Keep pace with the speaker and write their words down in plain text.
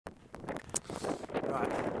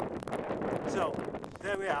Right, so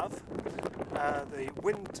there we have the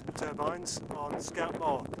wind turbines on Scout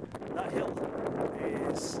Moor. That hill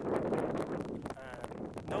is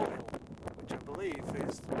no hill, which I believe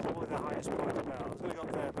is probably the highest point about. I was going to go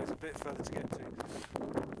up there, but it's a bit further to get to.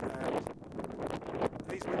 And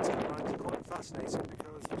these wind turbines are quite fascinating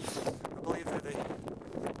because I believe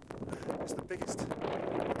it's the biggest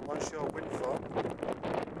onshore wind farm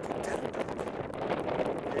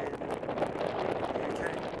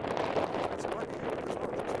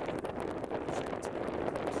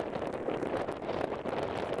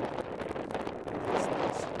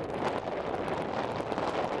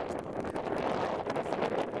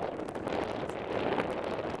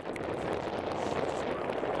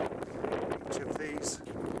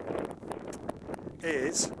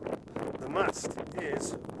the mast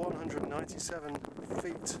is 197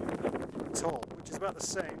 feet tall, which is about the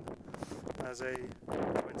same as a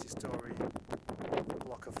 20-storey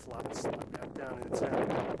block of flats like we have down in the town.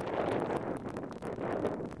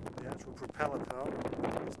 The actual propeller part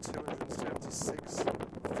is 276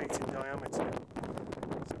 feet in diameter,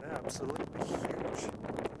 so they're absolutely huge.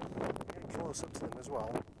 Get close up to them as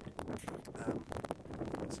well.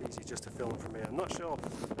 It's easy just to film from here. I'm not sure,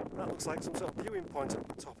 that looks like some sort of viewing point at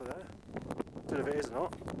the top of there. Don't know if it is or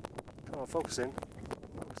not. Come on, focus in.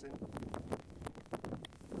 Focus in.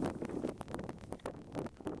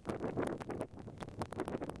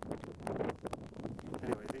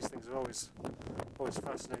 Anyway, these things have always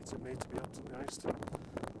fascinated me, to be absolutely honest. Ever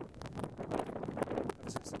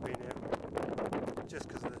since I've been here. Just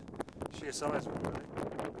because of the sheer size of them, really.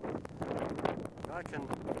 I can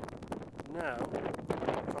now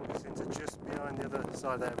focus into just behind the other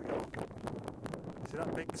side. There we go. See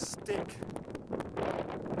that big stick?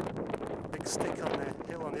 Big stick on the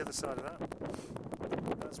hill on the other side of that.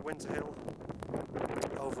 That's Winter Hill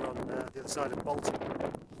over on the other side of Bolton.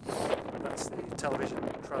 That's the television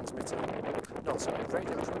transmitter. No, sorry,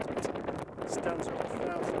 radio transmitter. It stands up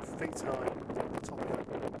 1,000 feet high on the top of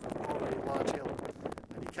a already large hill,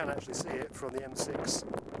 and you can actually see it from the M6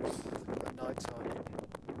 at night time.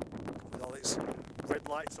 With all its red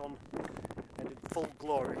lights on and in full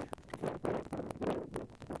glory.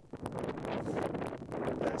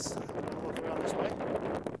 Let's look around this way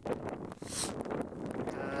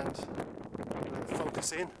and we're going to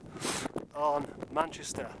focus in on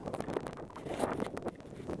Manchester.